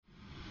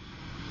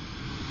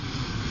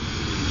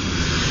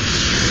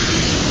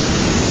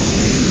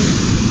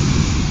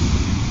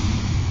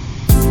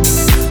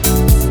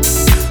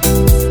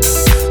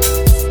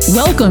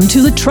Welcome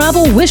to the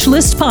Travel Wish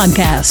List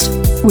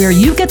podcast, where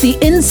you get the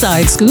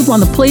inside scoop on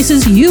the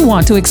places you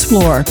want to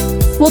explore.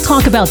 We'll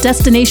talk about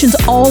destinations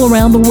all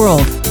around the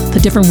world, the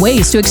different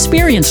ways to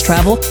experience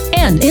travel,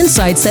 and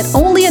insights that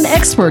only an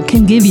expert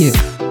can give you.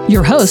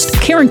 Your host,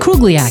 Karen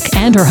Krugliak,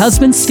 and her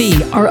husband,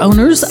 Svi, are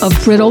owners of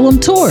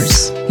Britolum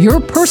Tours, your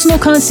personal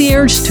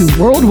concierge to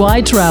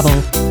worldwide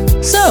travel.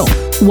 So,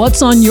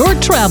 what's on your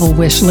travel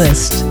wish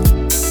list?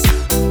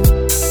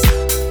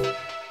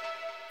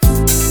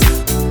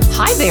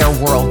 Hi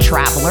there, world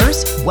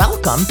travelers.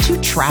 Welcome to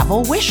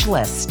Travel Wish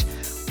List.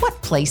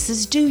 What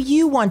places do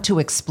you want to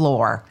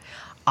explore?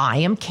 I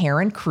am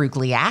Karen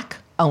Krugliak,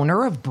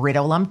 owner of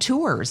Britolum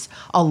Tours,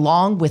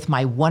 along with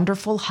my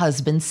wonderful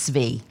husband,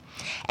 Svi.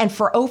 And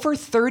for over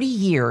 30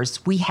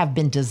 years, we have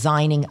been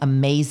designing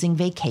amazing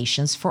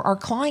vacations for our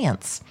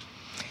clients.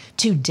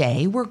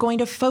 Today, we're going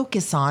to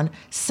focus on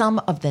some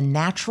of the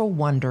natural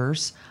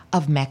wonders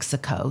of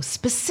Mexico,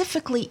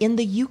 specifically in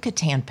the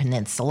Yucatan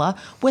Peninsula,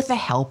 with the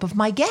help of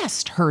my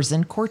guest,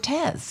 Herzen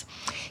Cortez.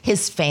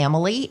 His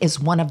family is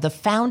one of the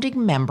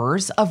founding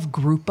members of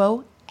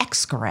Grupo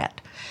Xcaret,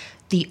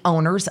 the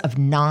owners of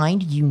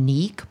 9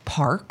 unique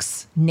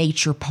parks,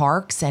 nature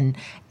parks and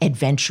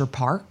adventure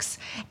parks,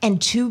 and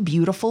 2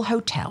 beautiful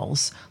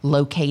hotels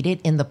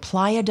located in the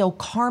Playa del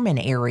Carmen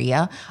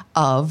area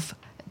of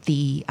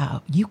the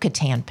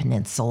Yucatan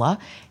Peninsula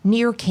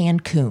near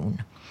Cancun.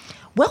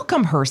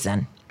 Welcome,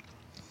 Herzen.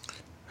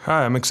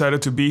 Hi, I'm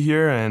excited to be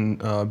here and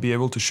be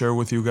able to share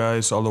with you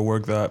guys all the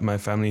work that my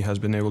family has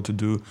been able to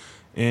do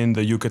in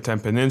the Yucatan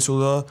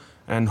Peninsula,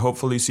 and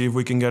hopefully see if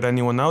we can get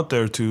anyone out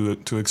there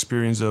to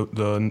experience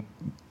the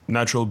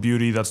natural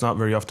beauty that's not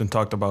very often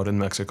talked about in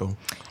Mexico.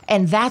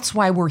 And that's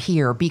why we're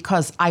here,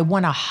 because I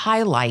want to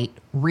highlight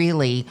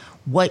really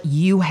what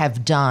you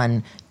have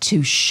done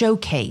to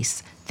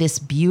showcase this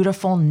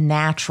beautiful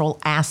natural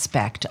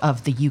aspect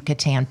of the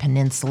Yucatan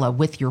Peninsula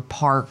with your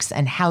parks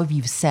and how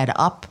you've set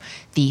up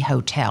the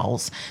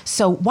hotels.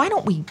 So why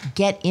don't we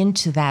get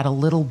into that a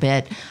little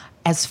bit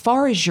as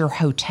far as your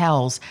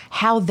hotels,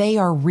 how they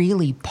are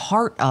really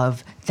part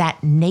of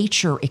that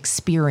nature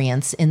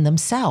experience in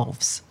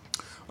themselves.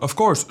 Of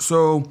course.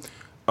 So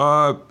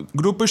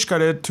Grupo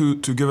Xcaret,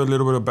 to give a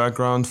little bit of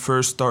background,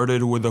 first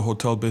started with the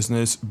hotel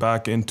business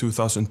back in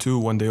 2002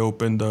 when they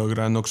opened the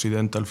Gran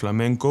Occidental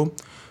Flamenco.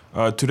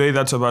 Today,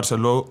 that's a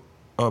Barcelona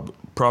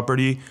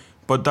property,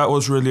 but that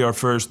was really our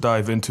first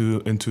dive into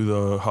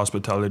the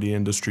hospitality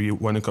industry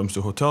when it comes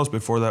to hotels.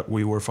 Before that,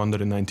 we were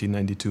founded in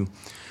 1992.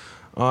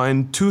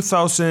 In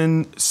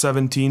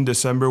 2017,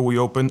 December, we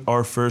opened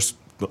our first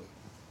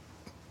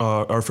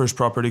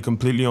property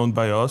completely owned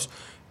by us.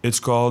 It's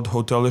called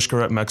Hotel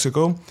Xcaret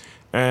Mexico,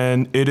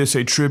 and it is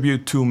a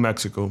tribute to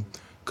Mexico,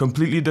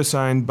 completely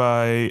designed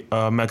by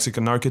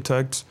Mexican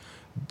architects.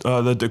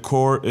 The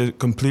decor, it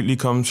completely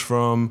comes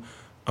from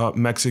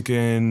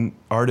Mexican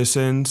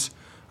artisans.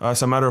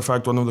 As a matter of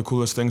fact, one of the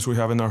coolest things we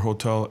have in our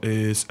hotel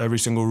is every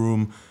single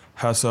room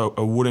has a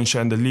wooden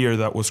chandelier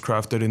that was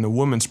crafted in a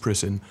women's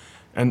prison.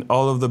 And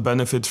all of the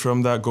benefits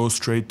from that go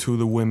straight to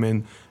the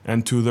women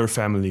and to their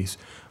families.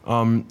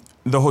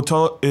 The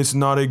hotel is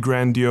not a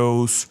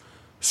grandiose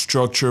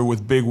structure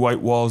with big white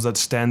walls that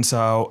stands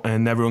out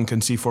and everyone can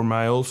see for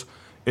miles.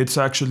 It's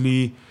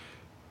actually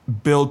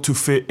built to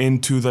fit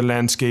into the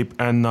landscape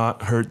and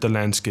not hurt the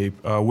landscape.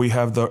 We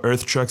have the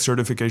EarthTrack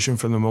certification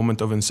from the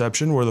moment of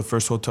inception. We're the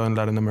first hotel in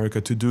Latin America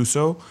to do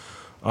so.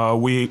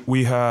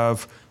 We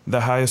have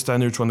the highest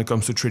standards when it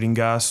comes to treating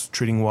gas,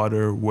 treating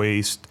water,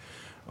 waste.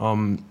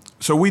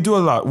 So we do a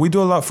lot. We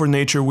do a lot for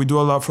nature. We do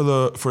a lot for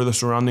the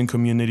surrounding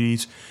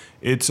communities.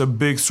 It's a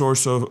big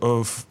source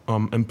of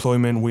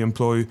employment. We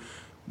employ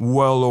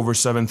well over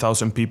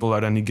 7,000 people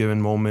at any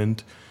given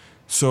moment.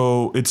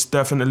 So it's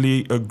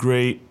definitely a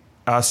great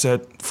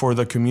asset for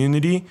the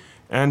community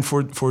and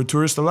for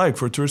tourists alike.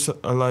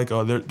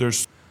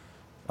 There's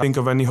I think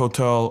of any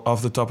hotel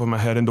off the top of my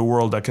head in the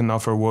world that can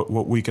offer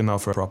what we can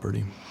offer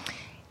property.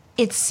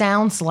 It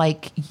sounds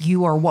like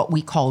you are what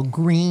we call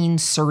green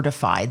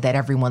certified, that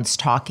everyone's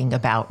talking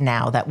about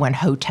now, that when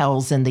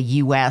hotels in the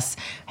U.S.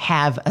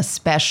 have a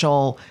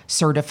special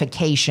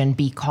certification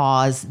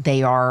because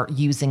they are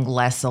using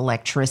less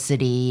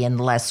electricity and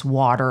less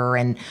water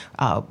and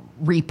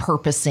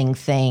repurposing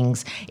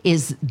things.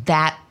 Is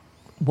that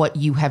what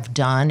you have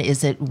done?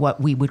 Is it what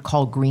we would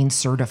call green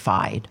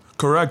certified?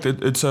 Correct.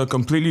 It's a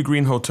completely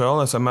green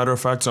hotel. As a matter of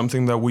fact,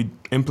 something that we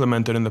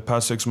implemented in the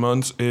past 6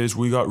 months is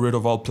we got rid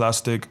of all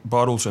plastic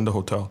bottles in the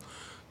hotel.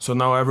 So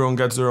now everyone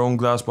gets their own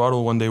glass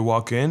bottle when they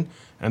walk in,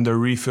 and they're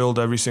refilled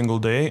every single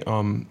day.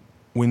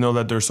 We know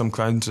that there's some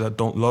clients that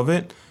don't love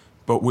it,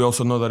 but we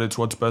also know that it's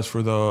what's best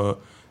for the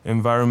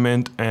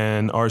environment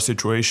and our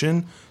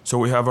situation. So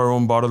we have our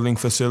own bottling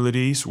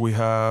facilities. We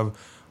have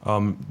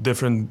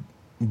different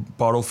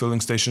bottle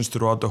filling stations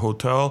throughout the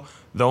hotel.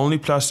 The only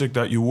plastic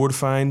that you would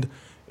find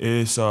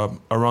is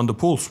around the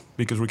pools,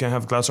 because we can't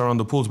have glass around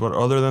the pools. But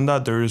other than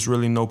that, there is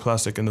really no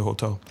plastic in the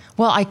hotel.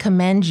 Well, I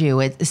commend you.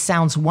 It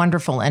sounds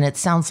wonderful, and it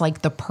sounds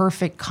like the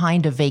perfect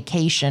kind of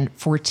vacation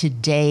for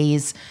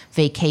today's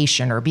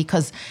vacationer,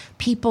 because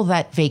people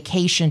that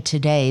vacation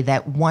today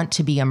that want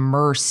to be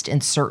immersed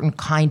in certain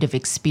kind of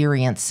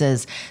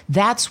experiences,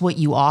 that's what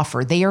you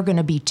offer. They are going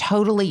to be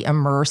totally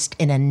immersed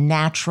in a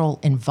natural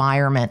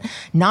environment,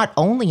 not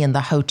only in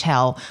the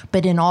hotel,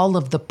 but in all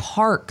of the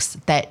parks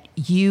that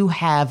you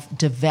have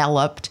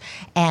developed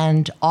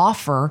and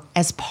offer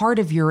as part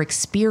of your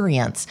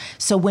experience.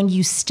 So when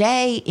you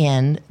stay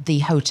in the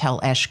Hotel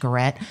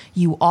Xcaret,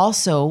 you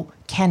also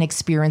can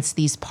experience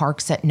these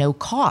parks at no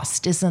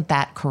cost. Isn't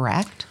that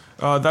correct?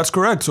 That's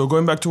correct. So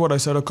going back to what I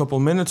said a couple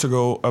minutes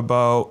ago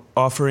about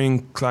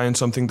offering clients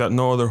something that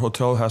no other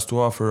hotel has to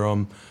offer,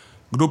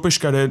 Grupo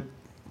Xcaret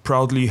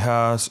proudly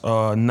has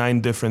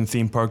 9 different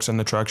theme parks and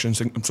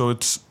attractions. So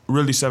it's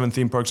really 7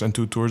 theme parks and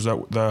 2 tours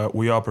that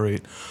we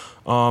operate.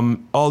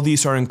 All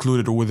these are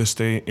included with a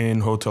stay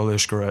in Hotel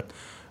Xcaret,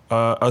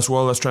 as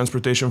well as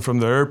transportation from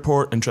the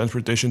airport and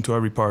transportation to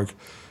every park.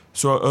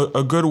 So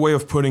a good way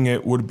of putting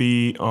it would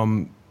be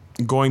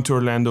going to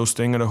Orlando,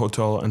 staying at a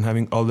hotel, and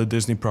having all the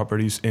Disney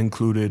properties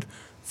included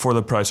for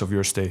the price of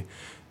your stay.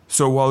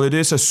 So while it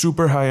is a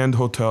super high-end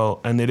hotel,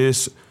 and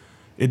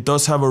it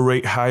does have a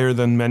rate higher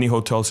than many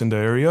hotels in the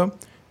area,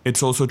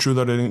 it's also true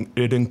that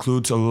it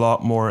includes a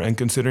lot more. And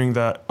considering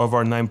that of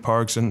our 9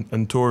 parks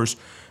and tours,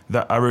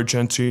 the average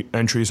entry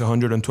is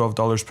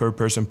 $112 per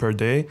person per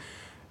day.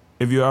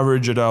 If you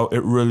average it out,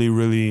 it really,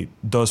 really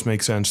does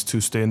make sense to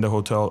stay in the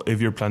hotel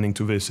if you're planning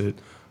to visit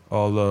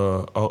all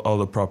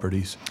the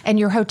properties. And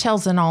your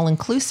hotel's an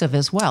all-inclusive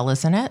as well,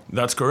 isn't it?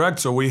 That's correct.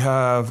 So we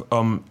have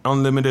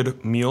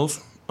unlimited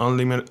meals,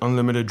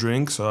 unlimited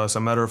drinks. As a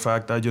matter of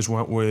fact, I just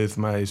went with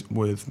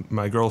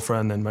my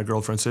girlfriend and my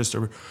girlfriend's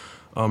sister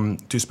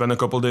to spend a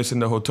couple days in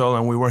the hotel,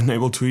 and we weren't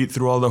able to eat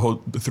through all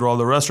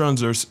the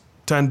restaurants. There's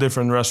 10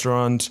 different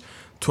restaurants,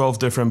 12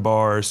 different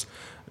bars.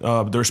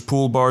 There's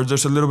pool bars.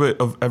 There's a little bit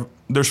of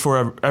there's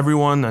for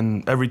everyone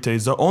and every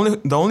taste. The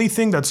only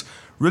thing that's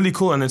really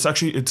cool, and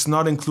it's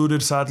not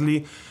included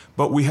sadly,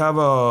 but we have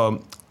a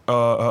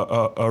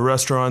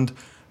restaurant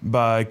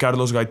by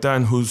Carlos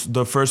Gaitan, who's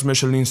the first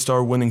Michelin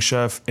star winning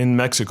chef in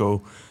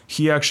Mexico.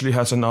 He actually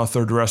has an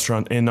authored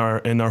restaurant in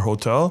our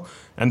hotel,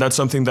 and that's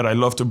something that I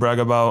love to brag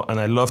about and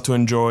I love to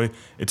enjoy.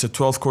 It's a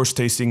 12-course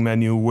tasting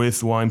menu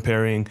with wine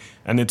pairing,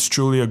 and it's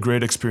truly a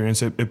great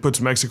experience. It puts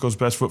Mexico's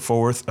best foot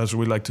forward, as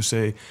we like to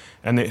say,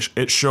 and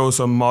it shows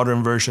a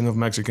modern version of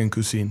Mexican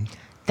cuisine.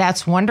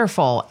 That's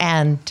wonderful.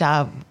 And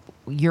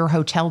your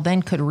hotel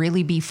then could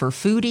really be for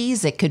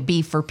foodies. It could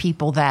be for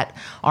people that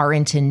are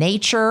into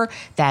nature,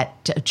 that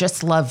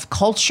just love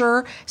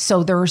culture.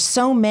 So there are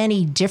so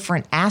many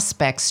different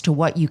aspects to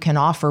what you can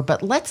offer.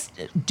 But let's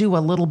do a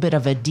little bit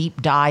of a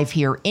deep dive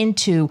here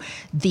into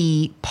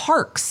the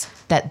parks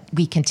that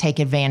we can take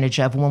advantage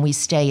of when we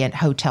stay at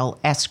Hotel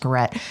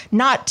Xcaret.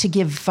 Not to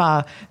give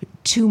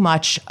too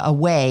much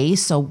away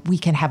so we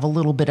can have a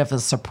little bit of a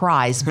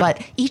surprise,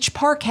 but each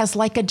park has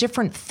like a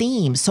different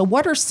theme. So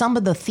what are some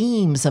of the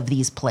themes of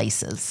these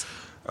places?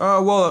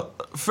 Well,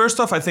 first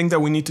off, I think that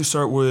we need to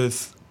start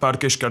with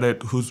Parque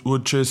Xcaret,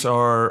 which is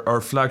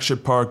our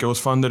flagship park. It was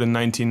founded in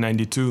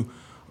 1992.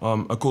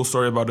 A cool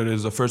story about it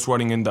is the first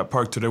wedding in that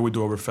park, today we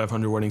do over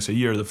 500 weddings a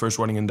year. The first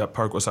wedding in that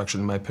park was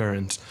actually my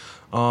parents.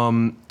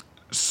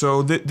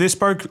 So this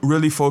park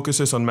really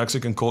focuses on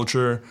Mexican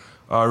culture,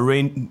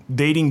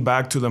 dating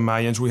back to the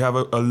Mayans. We have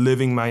a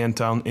living Mayan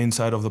town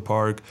inside of the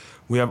park.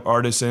 We have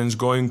artisans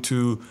going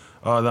to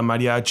the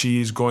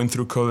mariachis, going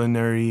through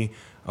culinary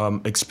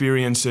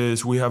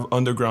experiences. We have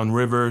underground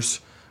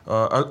rivers.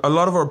 A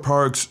lot of our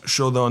parks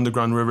show the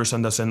underground rivers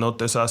and the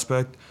cenotes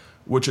aspect,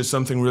 which is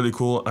something really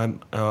cool.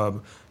 And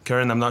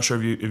Karen, I'm not sure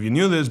if you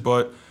knew this,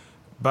 but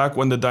back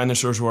when the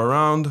dinosaurs were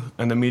around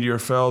and the meteor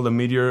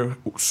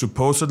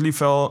supposedly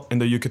fell in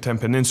the Yucatan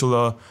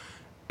Peninsula,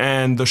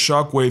 and the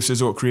shock waves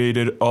is what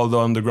created all the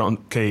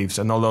underground caves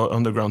and all the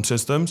underground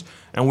systems,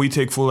 and we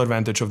take full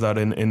advantage of that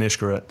in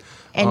Xcaret.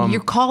 And you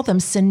call them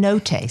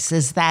cenotes.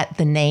 Is that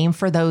the name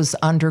for those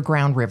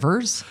underground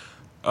rivers?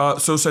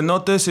 So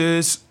cenotes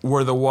is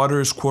where the water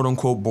is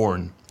quote-unquote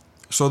born.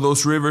 So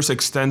those rivers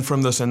extend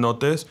from the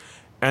cenotes,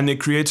 and it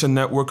creates a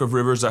network of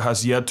rivers that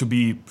has yet to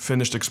be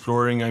finished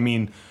exploring. I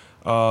mean,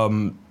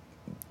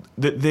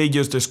 they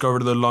just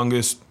discovered the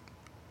longest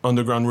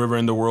underground river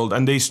in the world,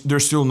 and they're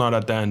still not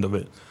at the end of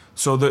it.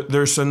 So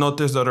there's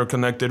cenotes that are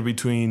connected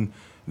between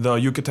the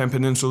Yucatan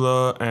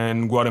Peninsula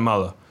and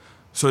Guatemala.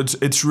 So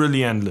it's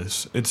really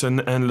endless. It's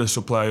an endless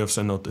supply of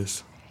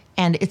cenotes.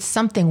 And it's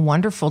something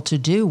wonderful to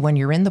do when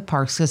you're in the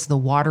parks because the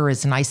water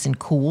is nice and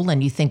cool,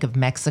 and you think of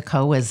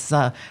Mexico as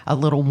a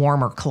little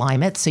warmer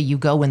climate. So you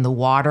go in the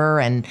water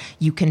and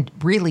you can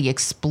really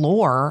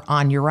explore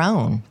on your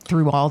own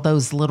through all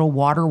those little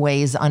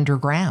waterways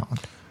underground.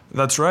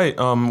 That's right.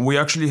 We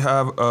actually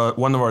have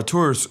one of our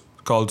tours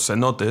called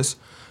Cenotes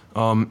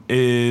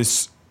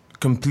is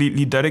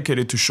completely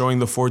dedicated to showing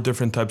the 4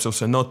 different types of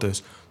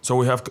cenotes. So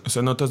we have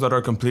cenotes that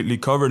are completely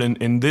covered. And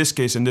in this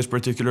case, in this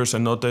particular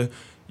cenote,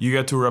 you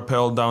get to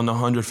rappel down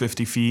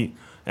 150 feet,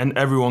 and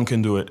everyone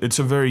can do it. It's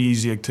a very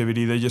easy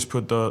activity. They just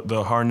put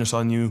the harness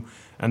on you,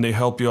 and they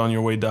help you on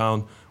your way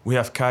down. We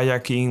have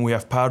kayaking, we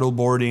have paddle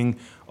boarding,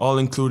 all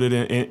included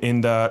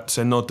in that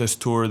cenotes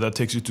tour that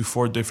takes you to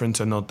 4 different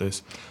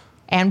cenotes.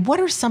 And what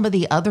are some of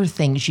the other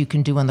things you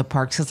can do in the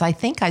parks? Because I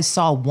think I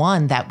saw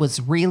one that was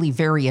really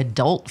very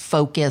adult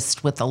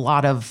focused with a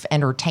lot of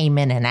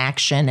entertainment and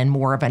action and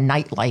more of a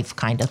nightlife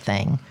kind of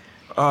thing.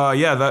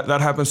 Yeah,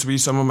 that happens to be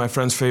some of my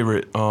friends'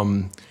 favorite.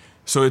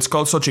 So it's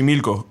called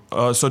Xochimilco.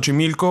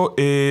 Xochimilco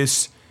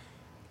is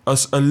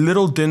a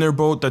little dinner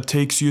boat that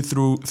takes you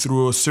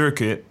through a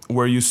circuit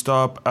where you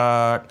stop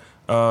at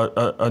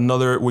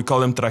another, we call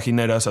them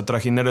trajineras. A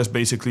trajinera is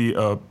basically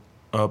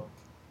a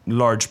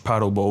large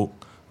paddle boat,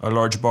 a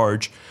large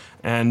barge.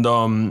 And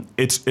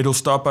it'll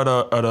stop at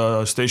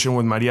a station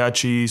with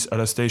mariachis, at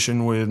a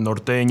station with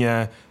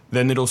norteña.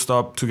 Then it'll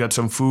stop to get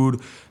some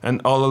food.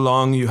 And all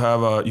along you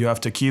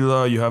have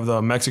tequila, you have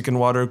the Mexican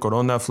water,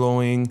 Corona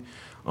flowing.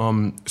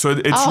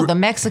 The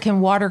Mexican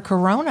water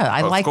Corona.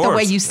 I like the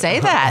way you say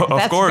that.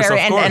 Of course.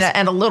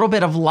 And a little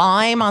bit of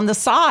lime on the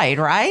side,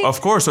 right? Of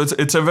course. So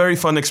it's a very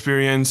fun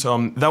experience.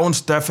 That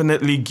one's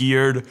definitely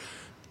geared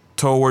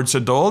towards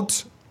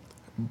adults.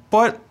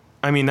 But,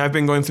 I mean, I've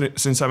been going through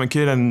since I'm a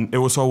kid, and it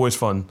was always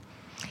fun.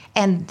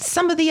 And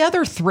some of the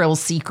other thrill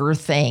seeker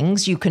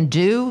things you can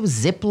do,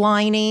 zip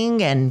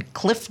lining and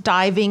cliff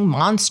diving,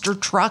 monster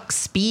trucks,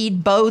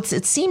 speed boats.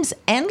 It seems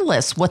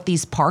endless what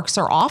these parks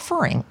are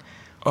offering.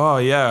 Oh,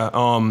 yeah.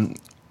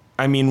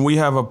 I mean, we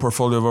have a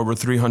portfolio of over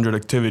 300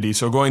 activities.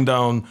 So going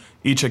down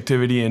each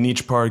activity in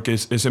each park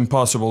is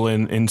impossible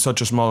in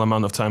such a small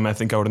amount of time. I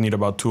think I would need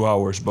about 2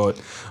 hours.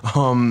 But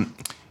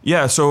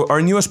yeah, so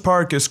our newest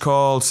park is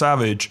called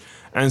Savage.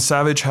 And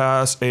Savage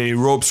has a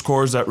ropes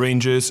course that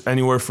ranges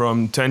anywhere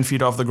from 10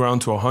 feet off the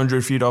ground to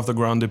 100 feet off the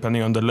ground,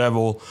 depending on the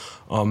level.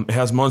 It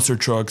has monster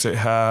trucks. It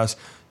has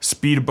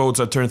speed boats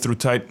that turn through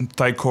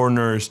tight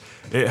corners.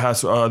 It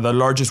has the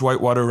largest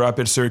whitewater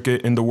rapid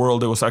circuit in the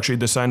world. It was actually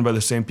designed by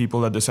the same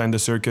people that designed the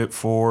circuit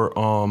for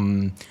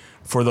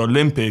the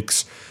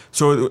Olympics.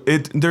 So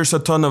there's a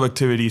ton of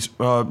activities.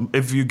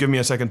 If you give me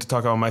a second to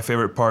talk about my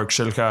favorite park,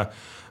 Xelha.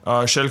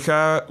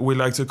 Xelha, we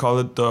like to call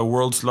it the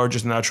world's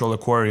largest natural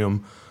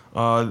aquarium.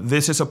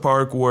 This is a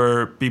park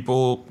where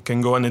people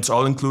can go and it's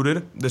all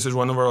included. This is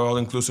one of our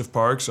all-inclusive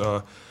parks.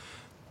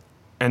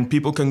 And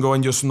people can go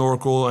and just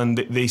snorkel, and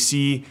they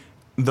see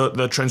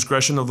the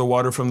transgression of the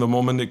water from the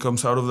moment it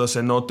comes out of the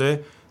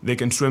cenote. They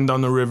can swim down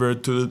the river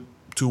to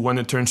when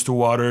it turns to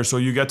water. So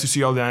you get to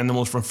see all the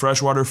animals, from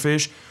freshwater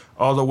fish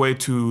all the way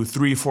to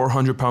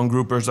 300-400 pound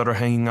groupers that are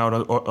hanging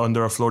out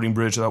under a floating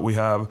bridge that we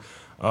have.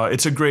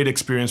 It's a great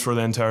experience for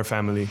the entire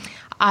family.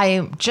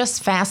 I'm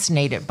just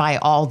fascinated by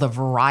all the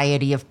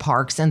variety of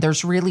parks, and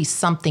there's really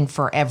something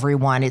for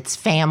everyone. It's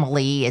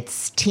family,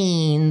 it's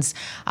teens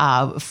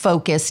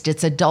focused,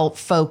 it's adult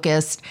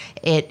focused,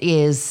 it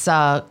is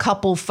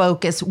couple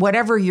focused,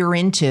 whatever you're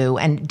into,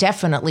 and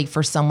definitely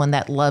for someone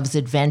that loves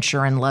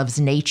adventure and loves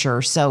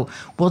nature. So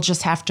we'll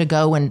just have to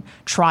go and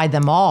try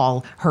them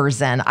all,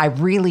 Herzen. I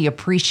really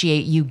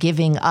appreciate you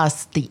giving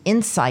us the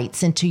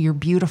insights into your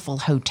beautiful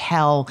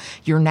hotel,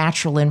 your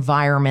natural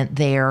environment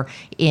there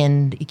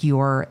in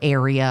your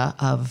area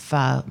of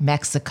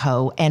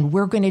Mexico. And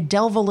we're going to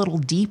delve a little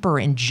deeper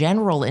in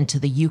general into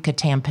the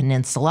Yucatan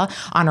Peninsula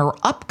on our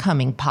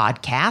upcoming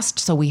podcast.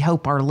 So we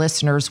hope our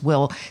listeners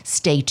will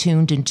stay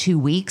tuned in 2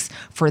 weeks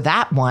for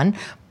that one.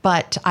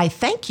 But I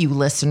thank you,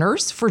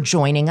 listeners, for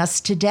joining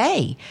us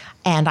today.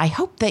 And I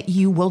hope that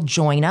you will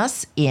join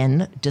us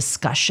in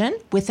discussion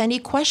with any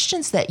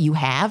questions that you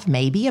have,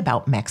 maybe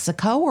about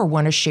Mexico, or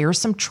want to share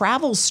some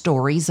travel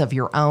stories of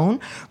your own.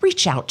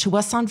 Reach out to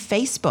us on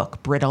Facebook,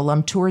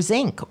 Britolum Tours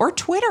Inc., or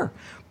Twitter,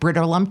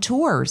 Britolum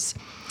Tours.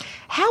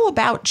 How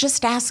about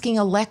just asking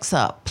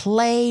Alexa,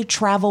 play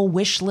Travel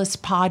Wishlist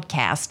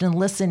podcast and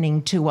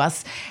listening to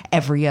us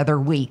every other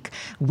week?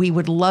 We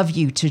would love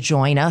you to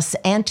join us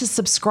and to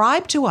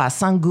subscribe to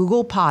us on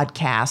Google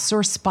Podcasts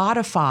or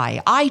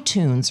Spotify,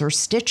 iTunes, or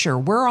Stitcher.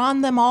 We're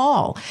on them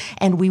all,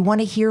 and we want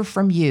to hear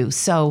from you.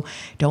 So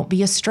don't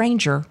be a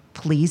stranger.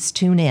 Please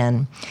tune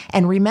in.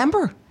 And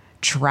remember,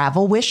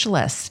 Travel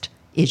Wishlist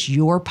is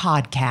your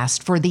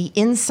podcast for the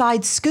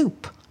inside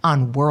scoop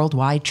on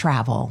worldwide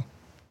travel.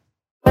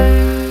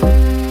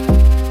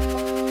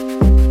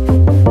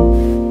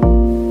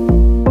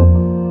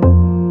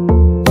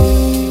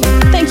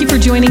 Thank you for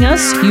joining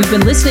us. You've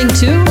been listening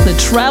to the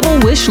Travel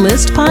Wish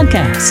List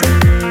podcast.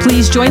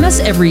 Please join us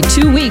every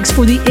 2 weeks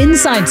for the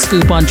inside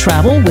scoop on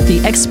travel with the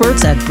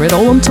experts at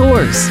Britolum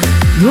Tours,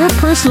 your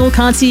personal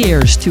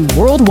concierge to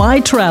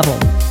worldwide travel.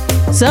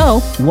 So,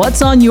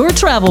 what's on your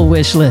travel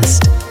wish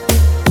list?